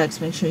those products,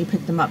 make sure you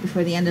pick them up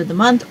before the end of the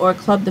month, or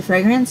club the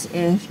fragrance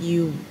if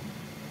you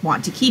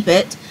want to keep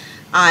it.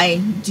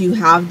 I do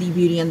have the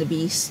Beauty and the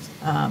Beast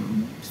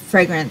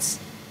fragrance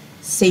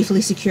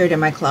safely secured in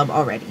my club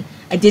already.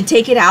 I did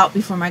take it out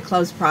before my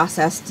clubs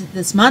processed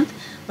this month,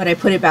 but I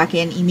put it back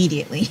in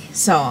immediately.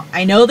 So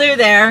I know they're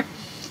there.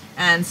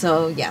 And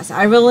so, yes,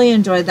 I really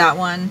enjoyed that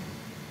one.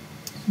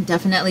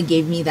 Definitely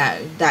gave me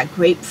that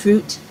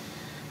grapefruit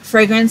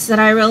fragrance that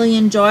I really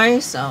enjoy.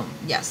 So,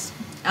 yes.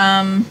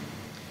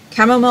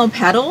 Chamomile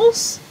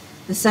Petals,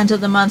 the scent of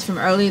the month from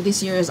earlier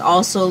this year, is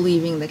also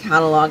leaving the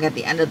catalog at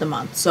the end of the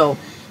month. So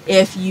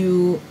if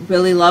you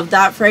really love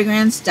that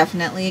fragrance,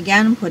 definitely,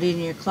 again, put it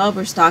in your club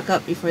or stock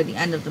up before the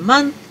end of the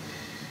month.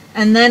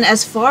 And then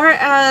as far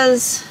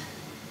as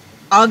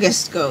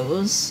August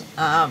goes,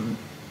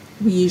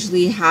 we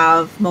usually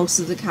have most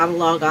of the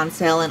catalog on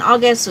sale in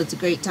August, so it's a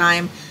great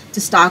time to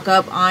stock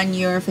up on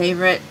your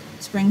favorite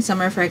spring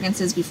summer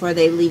fragrances before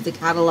they leave the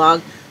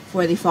catalog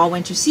for the fall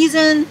winter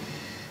season.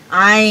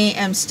 I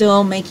am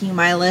still making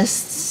my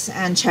lists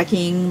and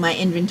checking my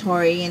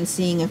inventory and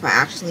seeing if I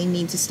actually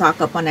need to stock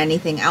up on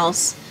anything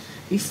else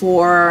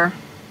before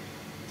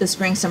the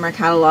spring summer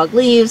catalog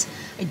leaves.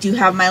 I do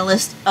have my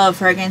list of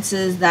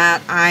fragrances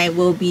that I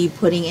will be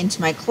putting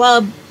into my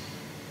club,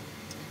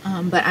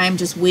 but I'm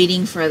just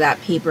waiting for that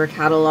paper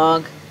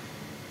catalog,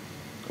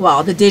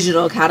 well, the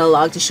digital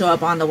catalog, to show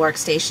up on the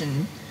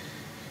workstation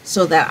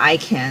so that I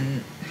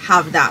can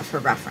have that for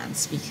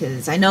reference,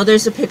 because I know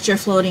there's a picture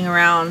floating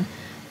around,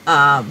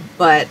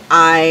 but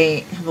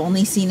I have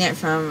only seen it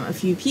from a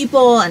few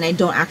people and I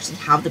don't actually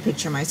have the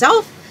picture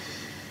myself.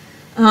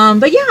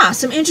 But yeah,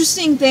 some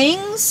interesting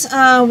things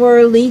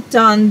were leaked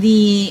on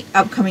the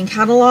upcoming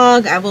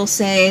catalog. I will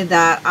say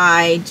that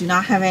I do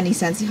not have any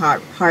Scentsy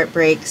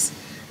heartbreaks,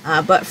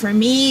 but for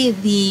me,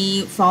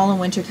 the fall and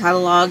winter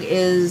catalog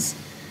is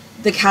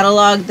the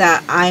catalog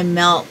that I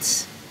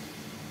melt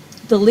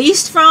the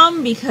least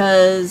from,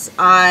 because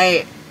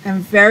I am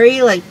very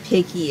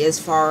picky as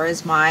far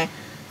as my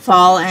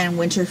fall and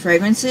winter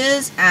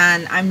fragrances,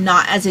 and I'm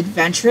not as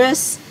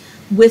adventurous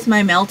with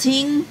my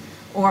melting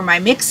or my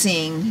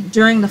mixing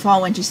during the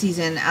fall winter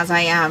season as I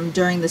am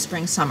during the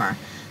spring summer.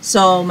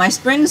 So my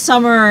spring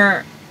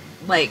summer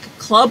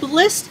club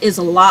list is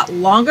a lot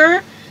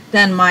longer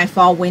than my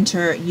fall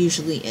winter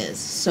usually is.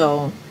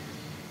 So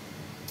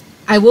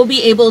I will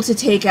be able to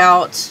take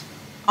out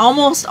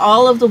almost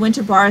all of the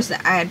winter bars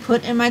that I had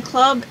put in my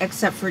club,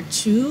 except for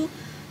 2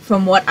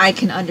 from what I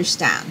can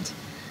understand.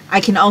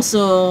 I can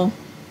also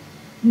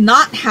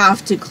not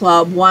have to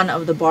club one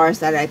of the bars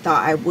that I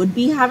thought I would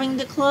be having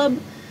to club,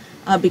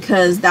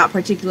 because that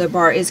particular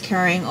bar is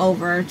carrying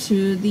over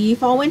to the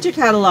fall winter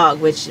catalog,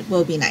 which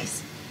will be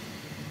nice.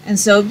 And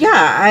so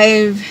yeah,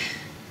 I've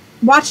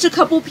watched a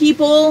couple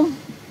people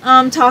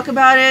talk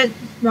about it.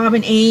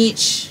 Robin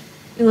H,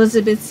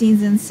 Elizabeth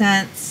Season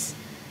Scents,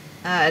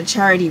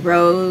 Charity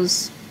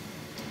Rose.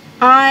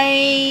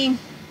 I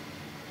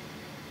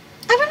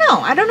don't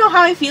know. I don't know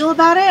how I feel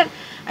about it.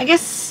 I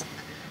guess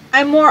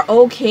I'm more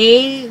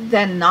okay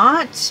than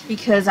not,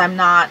 because I'm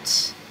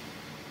not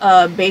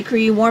a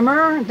bakery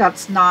warmer.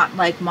 That's not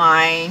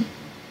my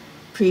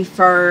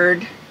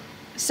preferred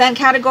scent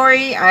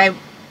category. I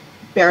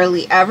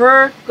barely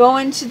ever go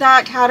into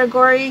that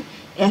category,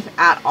 if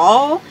at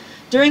all.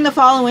 During the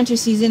fall and winter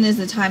season is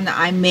the time that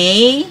I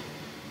may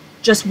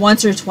just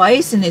once or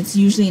twice, and it's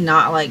usually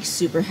not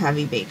super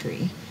heavy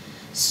bakery.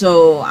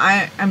 So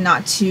I'm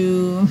not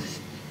too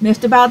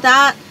miffed about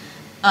that.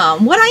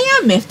 What I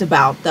am miffed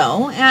about,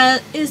 though,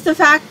 is the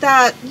fact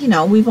that,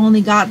 we've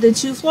only got the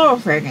 2 floral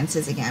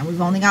fragrances again.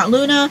 We've only got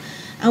Luna,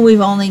 and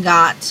we've only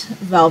got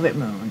Velvet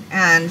Moon.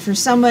 And for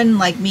someone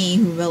like me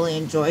who really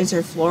enjoys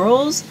her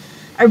florals,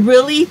 I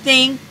really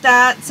think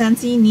that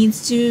Scentsy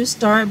needs to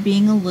start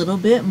being a little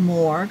bit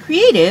more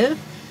creative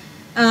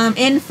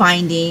in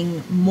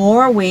finding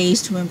more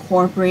ways to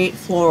incorporate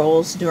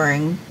florals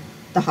during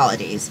the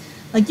holidays.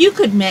 You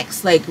could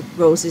mix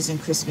roses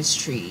and Christmas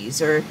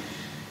trees, or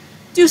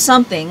do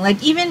something.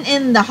 Even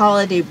in the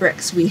holiday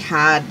bricks we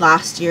had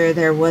last year,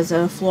 there was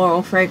a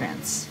floral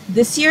fragrance.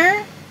 This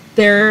year,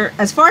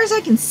 as far as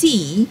I can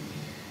see,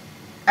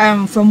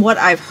 from what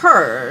I've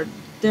heard,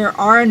 there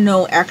are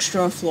no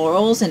extra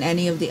florals in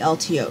any of the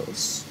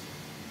LTOs,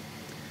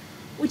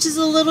 which is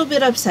a little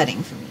bit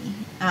upsetting for me.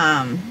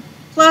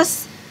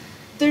 Plus,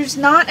 there's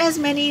not as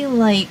many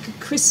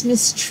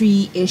Christmas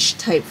tree-ish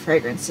type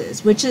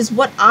fragrances, which is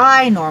what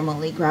I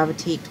normally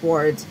gravitate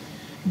towards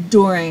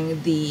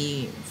during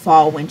the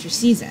fall winter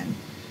season.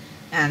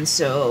 And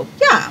so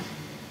yeah,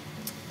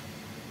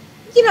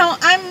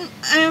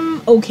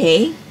 I'm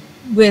okay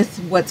with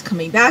what's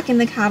coming back in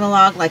the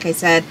catalog. Like I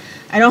said,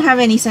 I don't have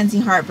any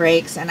Scentsy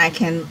heartbreaks, and I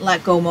can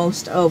let go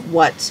most of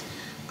what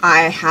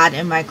I had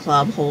in my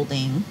club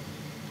holding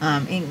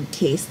in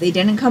case they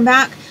didn't come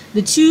back.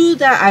 The 2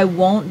 that I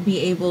won't be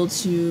able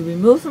to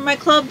remove from my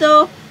club,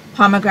 though,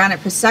 Pomegranate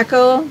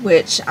Prosecco,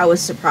 which I was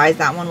surprised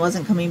that one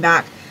wasn't coming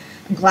back.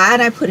 I'm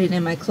glad I put it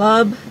in my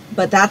club,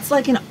 but that's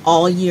an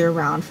all year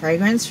round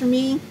fragrance for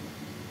me.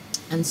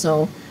 And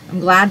so I'm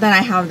glad that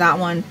I have that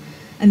one.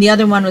 And the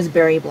other one was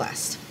Berry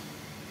Blessed.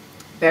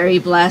 Berry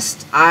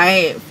Blessed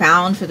I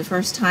found for the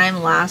first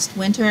time last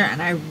winter,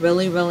 and I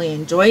really, really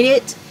enjoyed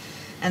it.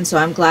 And so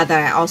I'm glad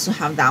that I also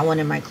have that one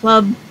in my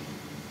club.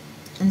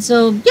 And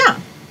so, yeah,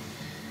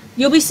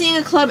 you'll be seeing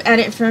a club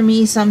edit from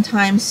me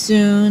sometime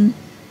soon.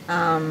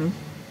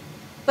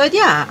 But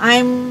yeah,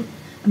 I'm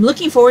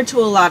looking forward to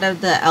a lot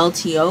of the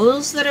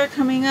LTOs that are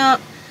coming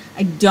up.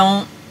 I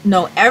don't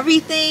know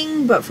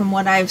everything, but from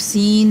what I've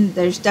seen,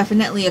 there's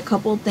definitely a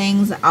couple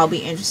things that I'll be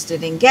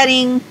interested in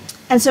getting.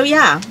 And so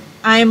yeah,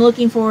 I'm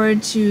looking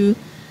forward to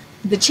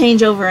the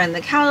changeover in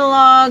the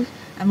catalog.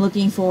 I'm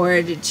looking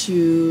forward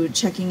to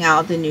checking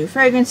out the new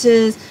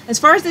fragrances. As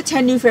far as the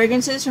 10 new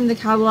fragrances from the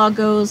catalog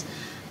goes,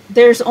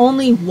 there's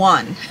only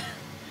one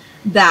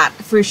that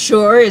for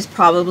sure is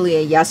probably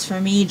a yes for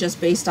me, just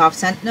based off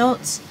scent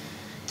notes.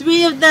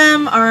 3 of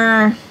them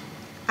are,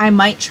 I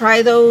might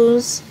try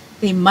those.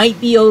 They might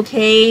be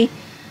okay.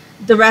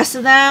 The rest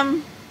of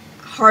them,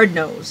 hard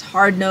nose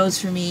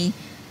for me.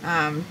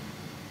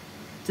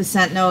 The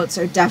scent notes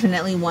are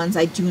definitely ones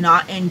I do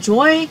not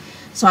enjoy,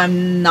 so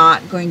I'm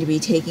not going to be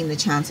taking the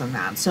chance on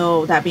that.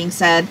 So that being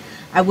said,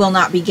 I will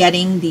not be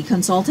getting the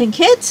consultant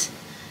kit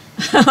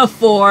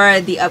for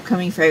the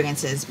upcoming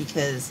fragrances,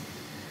 because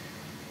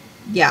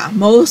yeah,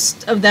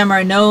 most of them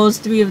are no's,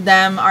 3 of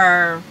them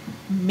are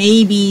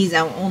maybes,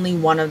 and only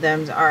one of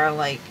them are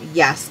like,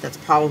 yes, that's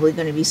probably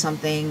going to be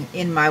something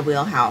in my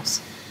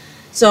wheelhouse.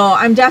 So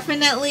I'm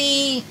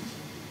definitely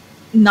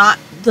not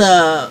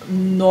the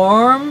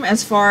norm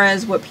as far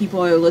as what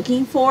people are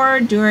looking for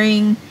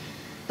during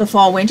the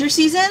fall winter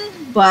season,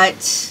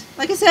 but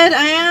like I said,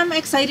 I am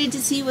excited to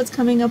see what's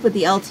coming up with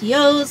the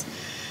LTOs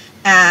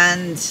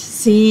and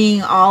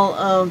seeing all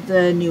of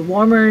the new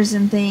warmers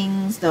and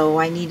things, though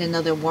I need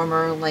another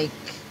warmer, like,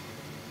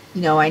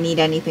 you know, I need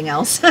anything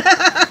else.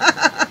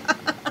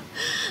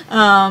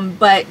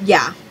 But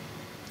yeah,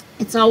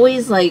 it's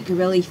always like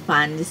really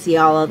fun to see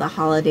all of the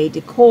holiday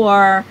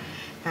decor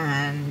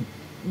and,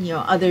 you know,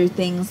 other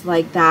things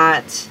like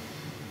that.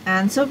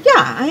 And so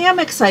yeah, I am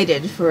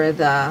excited for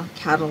the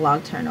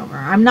catalog turnover.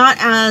 I'm not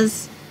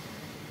as,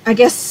 I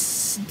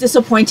guess,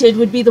 disappointed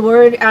would be the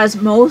word, as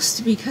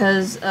most,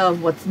 because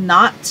of what's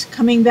not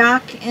coming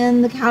back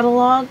in the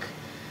catalog.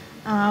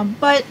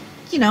 But,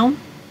 you know,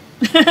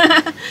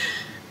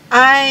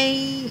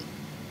 I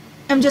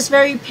am just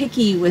very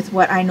picky with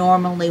what I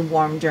normally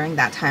warm during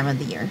that time of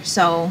the year.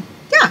 So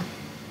yeah,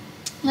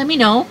 let me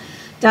know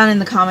down in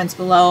the comments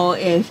below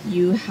if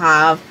you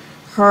have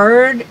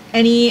heard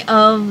any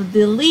of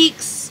the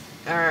leaks,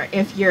 or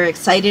if you're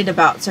excited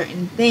about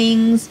certain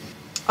things.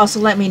 Also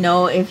let me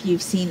know if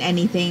you've seen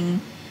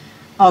anything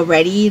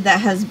already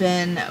that has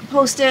been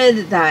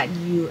posted that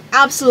you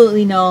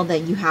absolutely know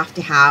that you have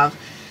to have.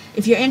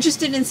 If you're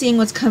interested in seeing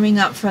what's coming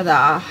up for the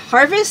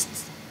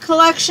Harvest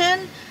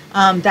collection,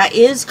 that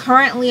is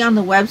currently on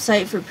the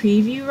website for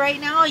preview right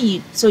now.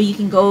 So you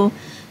can go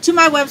to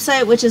my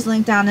website, which is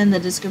linked down in the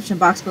description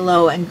box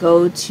below, and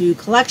go to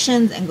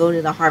collections and go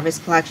to the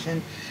Harvest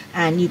collection,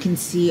 and you can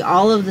see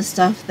all of the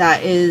stuff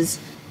that is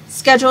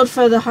scheduled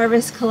for the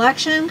Harvest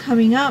collection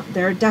coming up.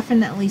 There are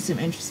definitely some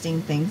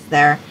interesting things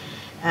there,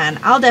 and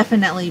I'll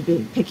definitely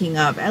be picking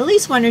up at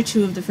least 1 or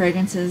 2 of the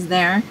fragrances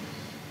there.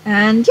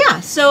 And yeah,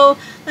 so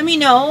let me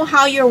know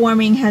how your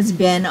warming has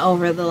been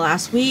over the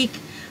last week.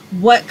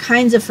 What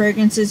kinds of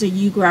fragrances are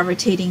you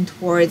gravitating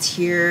towards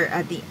here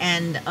at the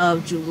end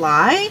of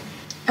July?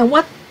 And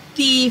what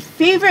the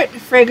favorite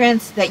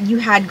fragrance that you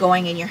had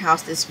going in your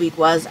house this week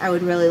was. I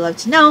would really love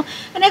to know.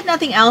 And if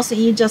nothing else,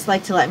 and you'd just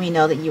like to let me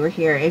know that you were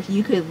here, if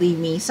you could leave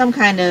me some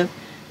kind of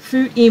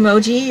fruit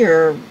emoji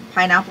or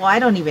pineapple. I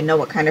don't even know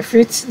what kind of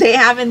fruits they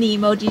have in the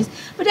emojis,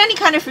 but any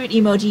kind of fruit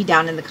emoji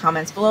down in the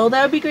comments below,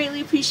 that would be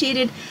greatly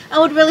appreciated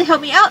and would really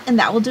help me out. And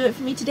that will do it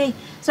for me today.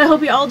 So I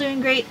hope you're all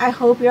doing great. I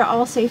hope you're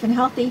all safe and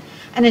healthy.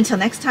 And until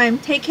next time,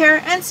 take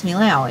care and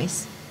smile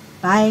always.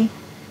 Bye.